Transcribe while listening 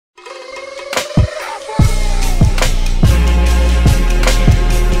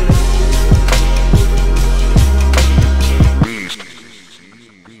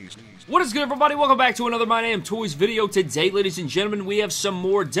good, everybody? Welcome back to another My Damn Toys video. Today, ladies and gentlemen, we have some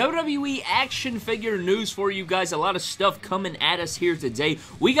more WWE action figure news for you guys. A lot of stuff coming at us here today.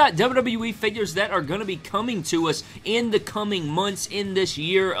 We got WWE figures that are going to be coming to us in the coming months in this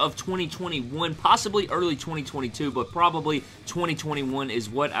year of 2021, possibly early 2022, but probably 2021 is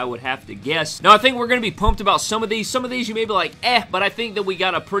what I would have to guess. Now, I think we're going to be pumped about some of these. Some of these you may be like, but I think that we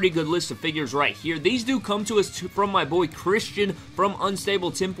got a pretty good list of figures right here. These do come to us from my boy Christian from Unstable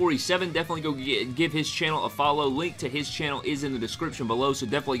 1047. Definitely go give his channel a follow. Link to his channel is in the description below, so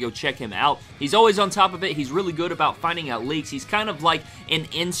definitely go check him out. He's always on top of it. He's really good about finding out leaks. He's kind of like an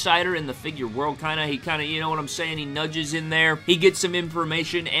insider in the figure world, He kind of, you know what I'm saying, he nudges in there. He gets some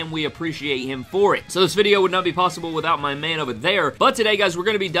information, and we appreciate him for it. So this video would not be possible without my man over there. But today, guys, we're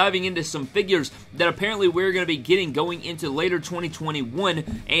going to be diving into some figures that apparently we're going to be getting going into later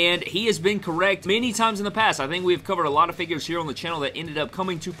 2021, and he has been correct many times in the past. I think we've covered a lot of figures here on the channel that ended up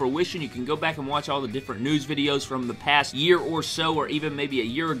coming to fruition. You can go back and watch all the different news videos from the past year or so, or even maybe a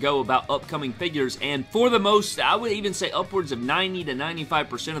year ago about upcoming figures, and for the most, I would even say upwards of 90 to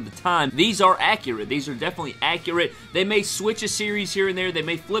 95% of the time, these are accurate. These are definitely accurate. They may switch a series here and there, they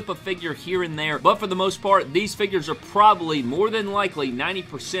may flip a figure here and there, but for the most part, these figures are probably, more than likely,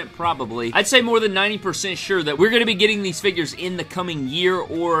 90% probably, I'd say more than 90% sure that we're going to be getting these figures in the coming year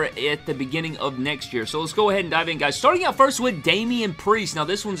or at the beginning of next year. So let's go ahead and dive in, guys. Starting out first with Damian Priest. Now,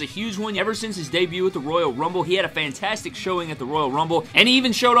 this one's a huge one. Ever since his debut at the Royal Rumble, he had a fantastic showing at the Royal Rumble, and he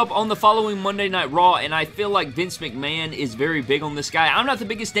even showed up on the following Monday Night Raw, and I feel like Vince McMahon is very big on this guy. I'm not the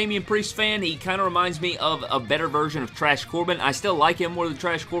biggest Damian Priest fan. He kind of reminds me of a better version of Trash Corbin. I still like him more than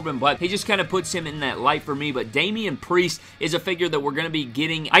Trash Corbin, but he just kind of puts him in that light for me. But Damian Priest is a figure that we're going to be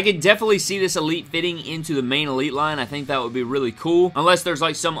getting. I could definitely see this Elite fitting into the main Elite line. I think that would be really cool, unless there's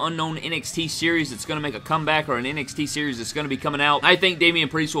like some unknown NXT series that's going to make a comeback, or an NXT series that's going to be coming out. I think Damian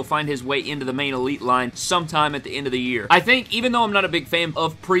Priest will find his way into the main Elite line sometime at the end of the year. I think, even though I'm not a big fan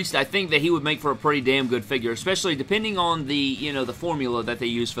of Priest, I think that he would make for a pretty damn good figure, especially depending on the, you know, the formula that they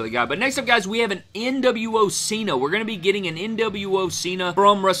use for the guy. But next up, guys, we have an NWO Cena. We're going to be getting an NWO Cena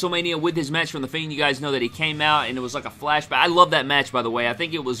from WrestleMania with his match from The Fiend. You guys know that he came out, and it was like a flashback. I love that match, by the way. I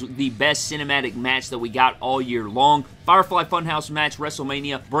think it was the best cinematic match that we got all year long. Firefly Funhouse match,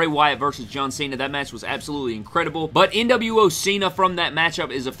 WrestleMania, Bray Wyatt versus John Cena. That match was absolutely incredible. But NWO Cena from that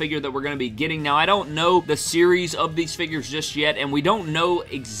matchup is a figure that we're going to be getting. Now, I don't know the series of these figures just yet, and we don't know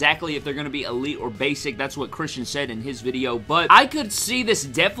exactly if they're going to be Elite or Basic. That's what Christian said in his video, but I could see this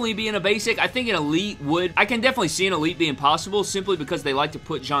definitely being a Basic. I think an Elite would. I can definitely see an Elite being possible, simply because they like to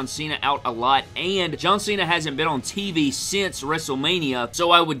put John Cena out a lot, and John Cena hasn't been on TV since WrestleMania,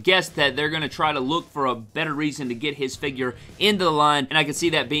 so I would guess that they're going to try to look for a better reason to get his figure into the line, and I could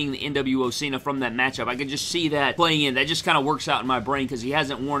see that being the NWO Cena from that matchup. I could just see that playing in. That just kind of works out in my brain because he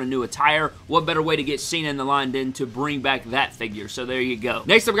hasn't worn a new attire. What better way to get Cena in the line than to bring back that figure? So there you go.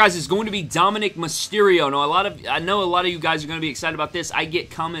 Next up, guys, is going to be Dominic Mysterio. Now, I know a lot of you guys are going to be excited about this. I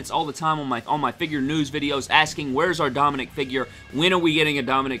get comments all the time on my figure news videos asking, where's our Dominic figure? When are we getting a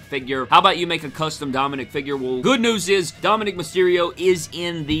Dominic figure? How about you make a custom Dominic figure? Well, good news is Dominic Mysterio is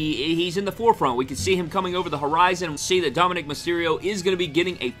he's in the forefront. We can see him coming over the horizon and see that Dominic Mysterio is going to be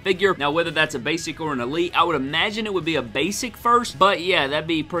getting a figure. Now, whether that's a Basic or an Elite, I would imagine it would be a Basic first, but yeah, that'd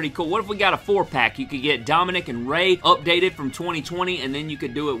be pretty cool. What if we got a 4-pack? You could get Dominic and Ray updated from 2020, and then you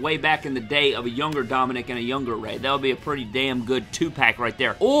could do it way back in the day of a younger Dominic and a younger Ray. That would be a pretty damn good 2-pack right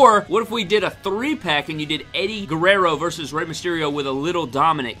there. Or, what if we did a 3-pack and you did Eddie Guerrero versus Rey Mysterio with a little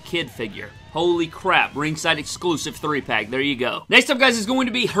Dominic kid figure? Holy crap, ringside exclusive 3-pack. There you go. Next up, guys, is going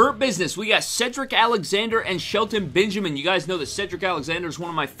to be Hurt Business. We got Cedric Alexander and Shelton Benjamin. You guys know that Cedric Alexander is one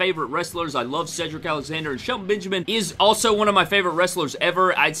of my favorite wrestlers. I love Cedric Alexander, and Shelton Benjamin is also one of my favorite wrestlers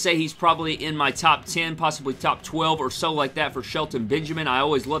ever. I'd say he's probably in my top 10, possibly top 12 or so like that for Shelton Benjamin. I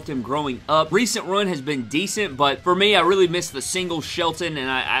always loved him growing up. Recent run has been decent, but for me, I really miss the single Shelton, and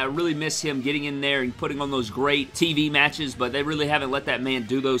I really miss him getting in there and putting on those great TV matches, but they really haven't let that man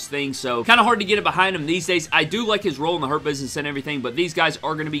do those things, so kind of hard to get it behind him these days. I do like his role in the Hurt Business and everything, but these guys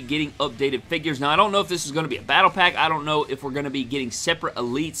are going to be getting updated figures. Now, I don't know if this is going to be a battle pack. I don't know if we're going to be getting separate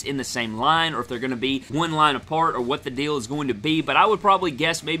Elites in the same line, or if they're going to be one line apart, or what the deal is going to be, but I would probably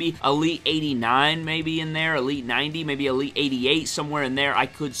guess maybe Elite 89 maybe in there, Elite 90, maybe Elite 88, somewhere in there. I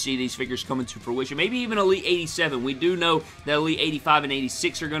could see these figures coming to fruition. Maybe even Elite 87. We do know that Elite 85 and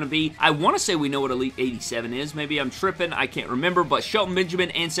 86 are going to be. I want to say we know what Elite 87 is. Maybe I'm tripping. I can't remember, but Shelton Benjamin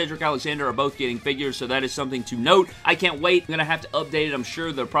and Cedric Alexander are both getting figures, so that is something to note. I can't wait. I'm going to have to update it. I'm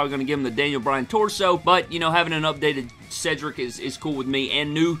sure they're probably going to give him the Daniel Bryan torso, but, you know, having an updated Cedric is cool with me,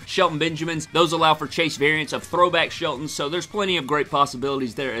 and new Shelton Benjamins. Those allow for chase variants of throwback Shelton, so there's plenty of great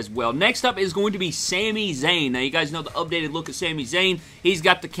possibilities there as well. Next up is going to be Sami Zayn. Now, you guys know the updated look of Sami Zayn. He's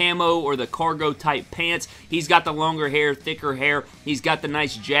got the camo or the cargo type pants. He's got the longer hair, thicker hair. He's got the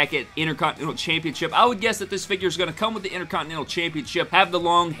nice jacket, Intercontinental Championship. I would guess that this figure is going to come with the Intercontinental Championship, have the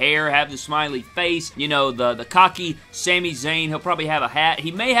long hair, have the smiley face, you know, the cocky Sami Zayn. He'll probably have a hat.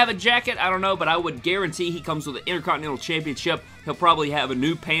 He may have a jacket, I don't know, but I would guarantee he comes with the Intercontinental Championship. He'll probably have a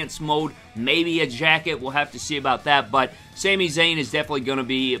new pants mold, maybe a jacket. We'll have to see about that, but Sami Zayn is definitely going to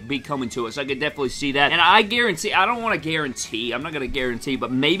be coming to us. I could definitely see that, and I guarantee, I don't want to guarantee, I'm not going to guarantee,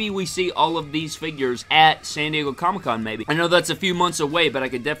 but maybe we see all of these figures at San Diego Comic-Con, maybe. I know that's a few months away, but I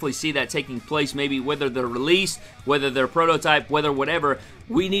could definitely see that taking place, maybe whether they're released, whether they're prototype, whether whatever.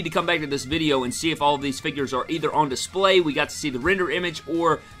 We need to come back to this video and see if all of these figures are either on display, we got to see the render image,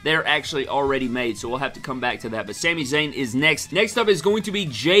 or they're actually already made, so we'll have to come back to that. But Sami Zayn is next. Next up is going to be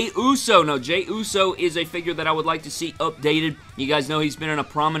Jey Uso. Now, Jey Uso is a figure that I would like to see updated. You guys know he's been in a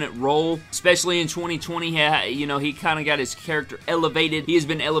prominent role, especially in 2020. You know, he kind of got his character elevated. He has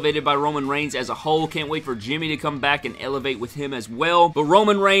been elevated by Roman Reigns as a whole. Can't wait for Jimmy to come back and elevate with him as well. But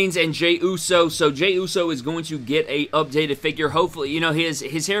Roman Reigns and Jey Uso, so Jey Uso is going to get a updated figure. Hopefully, you know,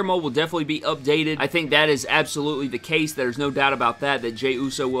 his hair mold will definitely be updated. I think that is absolutely the case. There's no doubt about that Jey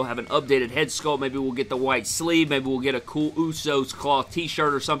Uso will have an updated head sculpt. Maybe we'll get the white sleeve. Maybe we'll get a cool Usos cloth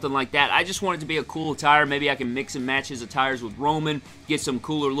t-shirt or something like that. I just want it to be a cool attire. Maybe I can mix and match his attires with Roman, get some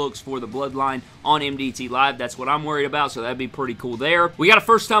cooler looks for the Bloodline on MDT Live. That's what I'm worried about, so that'd be pretty cool there. We got a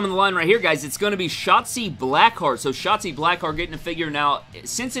first time in the line right here, guys. It's going to be Shotzi Blackheart. So Shotzi Blackheart getting a figure. Now,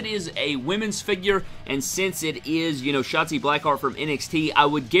 since it is a women's figure, and since it is, you know, Shotzi Blackheart from NXT, I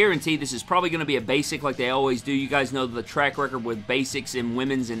would guarantee this is probably going to be a basic like they always do. You guys know the track record with basics in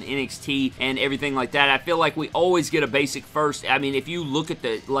women's and NXT and everything like that. I feel like we always get a basic first. I mean, if you look at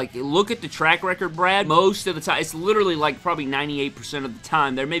the track record, Brad, most of the time, it's literally like probably 98% of the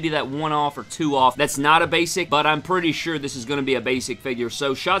time. There may be that one off or two off that's not a basic, but I'm pretty sure this is going to be a basic figure.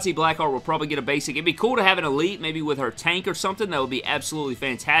 So Shotzi Blackheart will probably get a basic. It'd be cool to have an Elite, maybe with her tank or something. That would be absolutely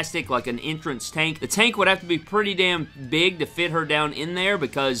fantastic, like an entrance tank. The tank would have to be pretty damn big to fit her down in there,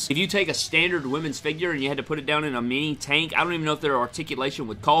 because if you take a standard women's figure and you had to put it down in a mini tank, I don't even know if their articulation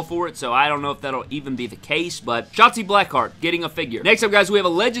would call for it, so I don't know if that'll even be the case, but Shotzi Blackheart getting a figure. Next up, guys, we have a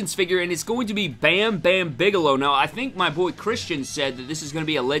Legends figure, and it's going to be Bam Bam Bigelow. Now, I think my boy Christian said that this is going to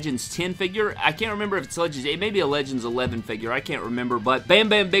be a Legends 10 figure. I can't remember if it's Legends, it may be a Legends 11 figure, I can't remember, but Bam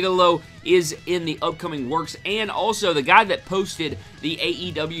Bam Bigelow is in the upcoming works, and also the guy that posted the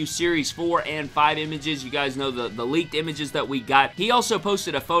AEW Series 4 and 5 images, you guys know the leaked images that we got, he also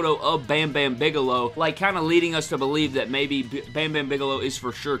posted a photo of Bam Bam Bigelow, like kind of leading us to believe that maybe Bam Bam Bigelow is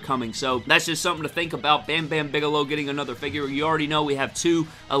for sure coming. So that's just something to think about. Bam Bam Bigelow getting another figure. You already know we have 2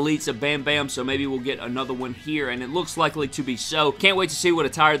 Elites of Bam Bam, so maybe we'll get another one here, and it looks likely to be so. Can't wait to see what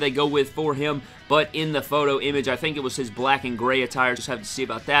attire they go with for him. But in the photo image, I think it was his black and gray attire. Just have to see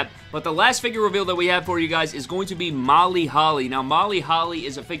about that. But the last figure reveal that we have for you guys is going to be Molly Holly. Now, Molly Holly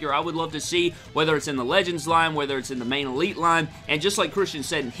is a figure I would love to see, whether it's in the Legends line, whether it's in the main Elite line. And just like Christian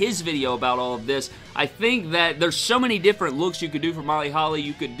said in his video about all of this, I think that there's so many different looks you could do for Molly Holly.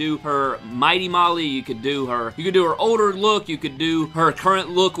 You could do her Mighty Molly. You could do her older look. You could do her current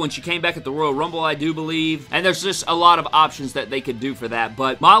look when she came back at the Royal Rumble, I do believe. And there's just a lot of options that they could do for that.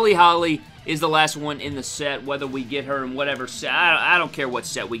 But Molly Holly is the last one in the set, whether we get her in whatever set. I don't care what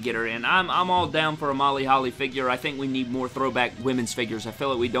set we get her in. I'm all down for a Molly Holly figure. I think we need more throwback women's figures. I feel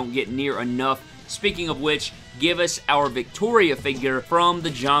like we don't get near enough. Speaking of which, give us our Victoria figure from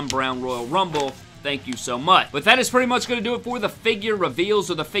the John Brown Royal Rumble. Thank you so much. But that is pretty much going to do it for the figure reveals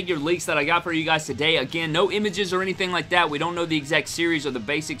or the figure leaks that I got for you guys today. Again, no images or anything like that. We don't know the exact series or the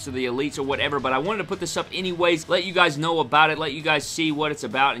basics or the elites or whatever, but I wanted to put this up anyways, let you guys know about it, let you guys see what it's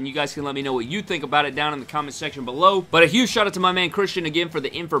about, and you guys can let me know what you think about it down in the comment section below. But a huge shout out to my man Christian again for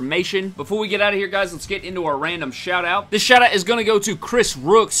the information. Before we get out of here, guys, let's get into our random shout out. This shout out is going to go to Chris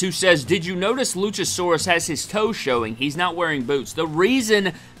Rooks, who says, did you notice Luchasaurus has his toes showing? He's not wearing boots. The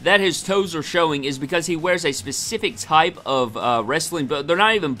reason that his toes are showing is because he wears a specific type of wrestling, but they're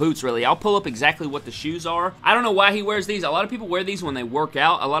not even boots, really. I'll pull up exactly what the shoes are. I don't know why he wears these. A lot of people wear these when they work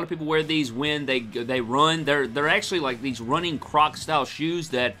out. A lot of people wear these when they run. They're actually like these running Croc-style shoes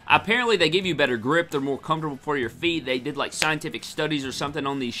that apparently they give you better grip. They're more comfortable for your feet. They did like scientific studies or something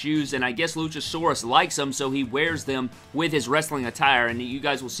on these shoes, and I guess Luchasaurus likes them, so he wears them with his wrestling attire, and you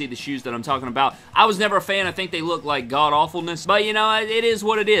guys will see the shoes that I'm talking about. I was never a fan. I think they look like god-awfulness, but you know, it is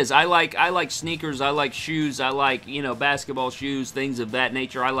what it is. I like sneakers. I like shoes. I like, you know, basketball shoes, things of that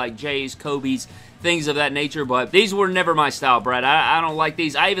nature. I like J's, Kobe's, things of that nature, but these were never my style, Brad. I don't like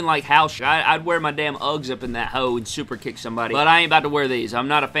these. I even like house shoes. I'd wear my damn Uggs up in that hoe and super kick somebody, but I ain't about to wear these. I'm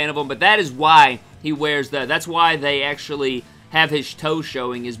not a fan of them, but that is why he wears that. That's why they actually have his toes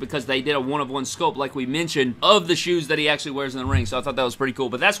showing, is because they did a one-of-one sculpt, like we mentioned, of the shoes that he actually wears in the ring, so I thought that was pretty cool.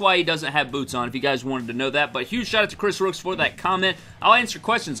 But that's why he doesn't have boots on, if you guys wanted to know that. But huge shout out to Chris Rooks for that comment. I'll answer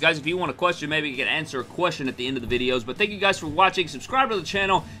questions, guys. If you want a question, maybe you can answer a question at the end of the videos. But thank you guys for watching. Subscribe to the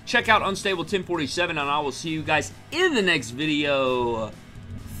channel. Check out Unstable 1047, and I will see you guys in the next video.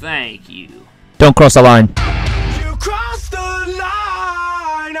 Thank you. Don't cross the line.